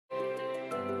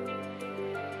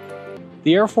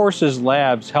The Air Force's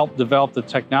labs helped develop the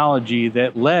technology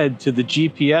that led to the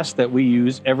GPS that we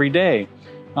use every day.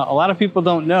 A lot of people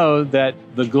don't know that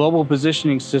the Global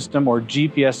Positioning System, or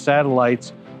GPS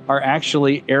satellites, are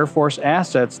actually Air Force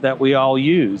assets that we all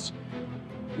use.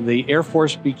 The Air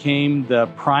Force became the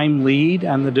prime lead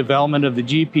on the development of the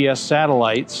GPS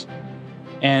satellites,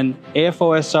 and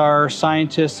AFOSR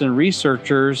scientists and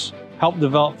researchers helped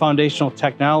develop foundational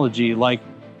technology like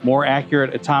more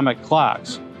accurate atomic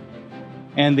clocks.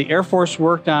 And the Air Force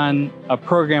worked on a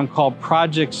program called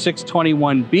Project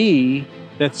 621B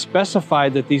that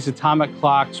specified that these atomic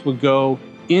clocks would go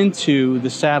into the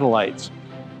satellites.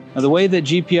 Now, the way that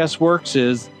GPS works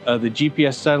is the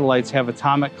GPS satellites have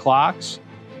atomic clocks,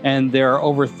 and there are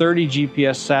over 30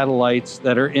 GPS satellites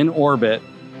that are in orbit.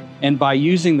 And by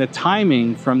using the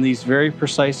timing from these very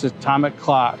precise atomic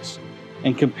clocks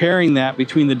and comparing that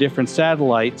between the different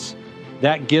satellites,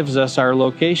 that gives us our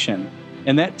location.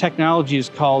 And that technology is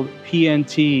called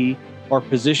PNT, or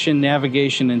Position,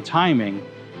 Navigation, and Timing.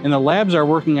 And the labs are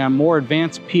working on more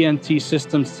advanced PNT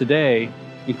systems today,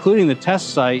 including the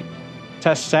test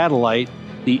satellite,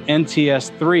 the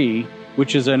NTS-3,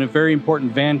 which is a very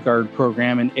important vanguard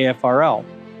program in AFRL.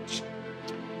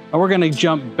 Now we're going to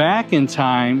jump back in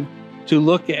time to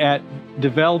look at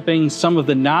developing some of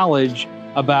the knowledge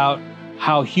about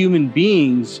how human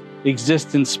beings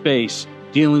exist in space,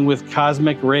 dealing with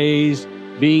cosmic rays,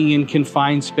 being in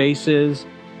confined spaces.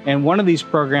 And one of these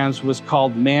programs was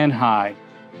called Manhigh.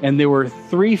 And there were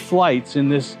 3 flights in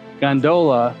this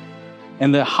gondola,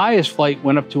 and the highest flight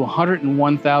went up to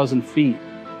 101,000 feet.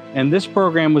 And this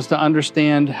program was to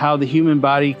understand how the human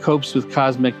body copes with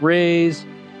cosmic rays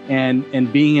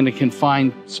and being in a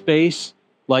confined space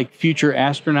like future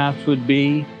astronauts would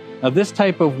be. Now, this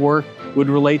type of work would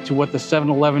relate to what the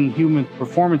 711 Human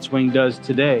Performance Wing does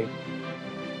today.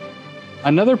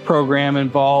 Another program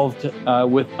involved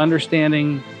with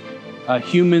understanding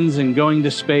humans and going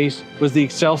to space was the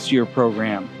Excelsior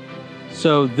program.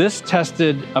 So this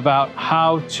tested about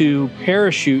how to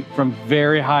parachute from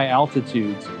very high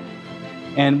altitudes.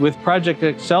 And with Project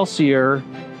Excelsior,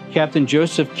 Captain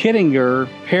Joseph Kittinger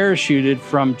parachuted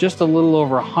from just a little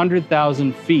over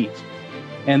 100,000 feet.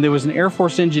 And there was an Air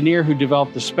Force engineer who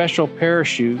developed a special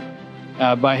parachute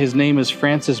by his name is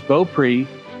Francis Beaupre,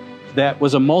 that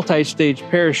was a multi-stage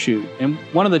parachute. And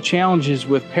one of the challenges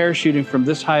with parachuting from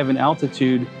this high of an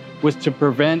altitude was to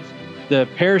prevent the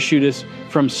parachutists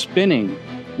from spinning,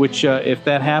 which if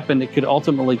that happened, it could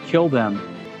ultimately kill them.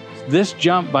 This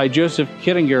jump by Joseph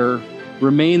Kittinger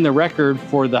remained the record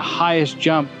for the highest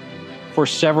jump for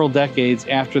several decades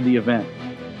after the event.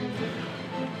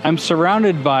 I'm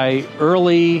surrounded by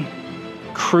early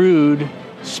crewed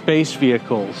space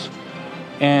vehicles,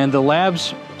 and the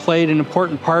labs played an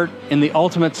important part in the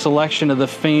ultimate selection of the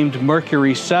famed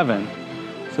Mercury 7.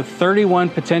 So 31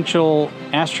 potential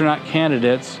astronaut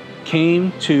candidates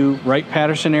came to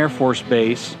Wright-Patterson Air Force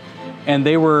Base, and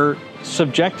they were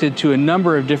subjected to a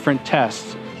number of different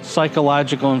tests,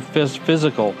 psychological and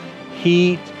physical,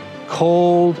 heat,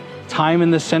 cold, time in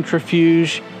the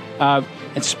centrifuge. And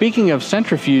speaking of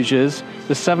centrifuges,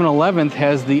 the 711th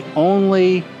has the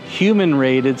only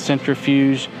human-rated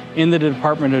centrifuge in the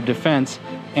Department of Defense,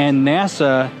 and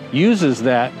NASA uses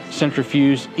that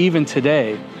centrifuge even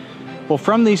today. Well,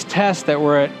 from these tests that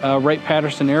were at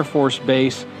Wright-Patterson Air Force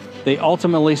Base, they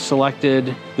ultimately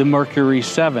selected the Mercury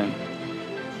 7.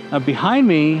 Now, behind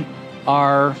me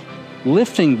are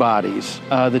lifting bodies,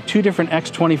 the 2 different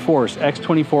X-24s,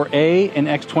 X-24A and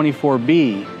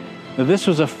X-24B. Now, this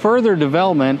was a further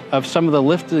development of some of the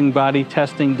lifting body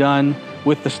testing done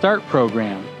with the START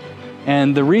program.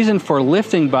 And the reason for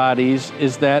lifting bodies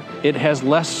is that it has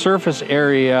less surface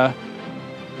area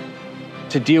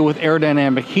to deal with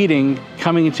aerodynamic heating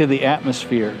coming into the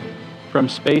atmosphere from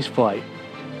space flight.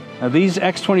 Now, these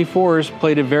X-24s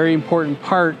played a very important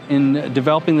part in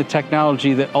developing the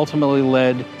technology that ultimately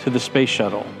led to the space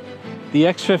shuttle. The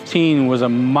X-15 was a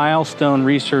milestone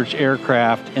research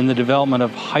aircraft in the development of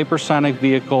hypersonic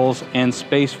vehicles and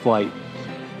space flight.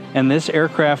 And this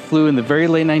aircraft flew in the very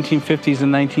late 1950s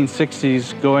and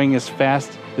 1960s, going as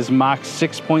fast as Mach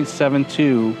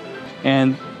 6.72.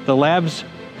 And the labs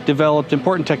developed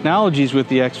important technologies with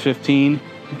the X-15.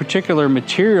 In particular,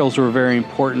 materials were very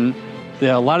important.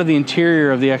 A lot of the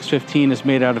interior of the X-15 is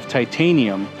made out of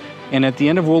titanium. And at the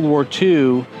end of World War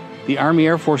II, the Army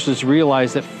Air Forces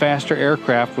realized that faster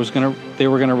aircraft they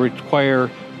were gonna require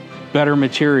better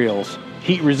materials,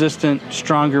 heat-resistant,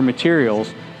 stronger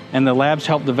materials. And the labs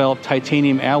helped develop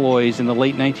titanium alloys in the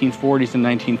late 1940s and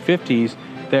 1950s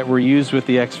that were used with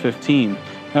the X-15.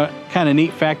 Now, kind of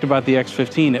neat fact about the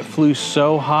X-15, it flew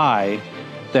so high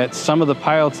that some of the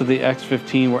pilots of the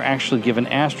X-15 were actually given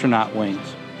astronaut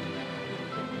wings.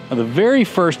 Now, the very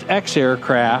first X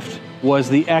aircraft was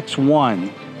the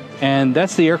X-1, and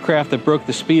that's the aircraft that broke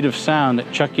the speed of sound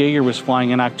that Chuck Yeager was flying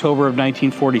in October of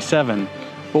 1947.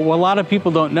 But what a lot of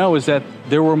people don't know is that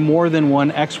there were more than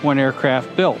one X-1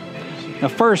 aircraft built. Now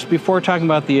first, before talking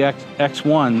about the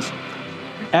X-1s,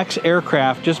 X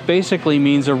aircraft just basically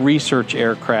means a research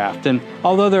aircraft. And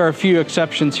although there are a few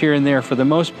exceptions here and there, for the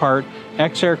most part,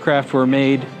 X aircraft were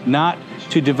made not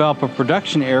to develop a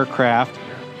production aircraft,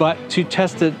 but to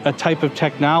test a type of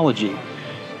technology.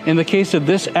 In the case of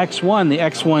this X-1, the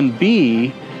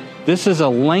X-1B, this is a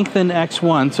lengthened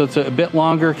X-1, so it's a bit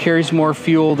longer, carries more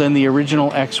fuel than the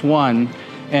original X-1.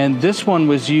 And this one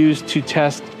was used to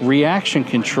test reaction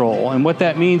control. And what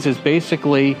that means is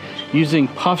basically using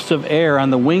puffs of air on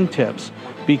the wingtips,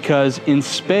 because in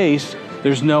space,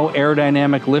 there's no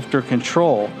aerodynamic lift or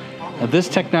control. Now, this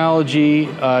technology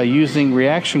using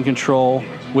reaction control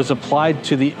was applied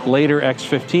to the later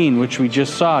X-15, which we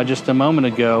just saw just a moment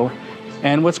ago.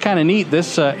 And what's kind of neat,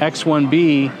 this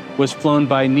X-1B was flown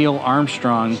by Neil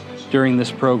Armstrong during this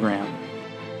program.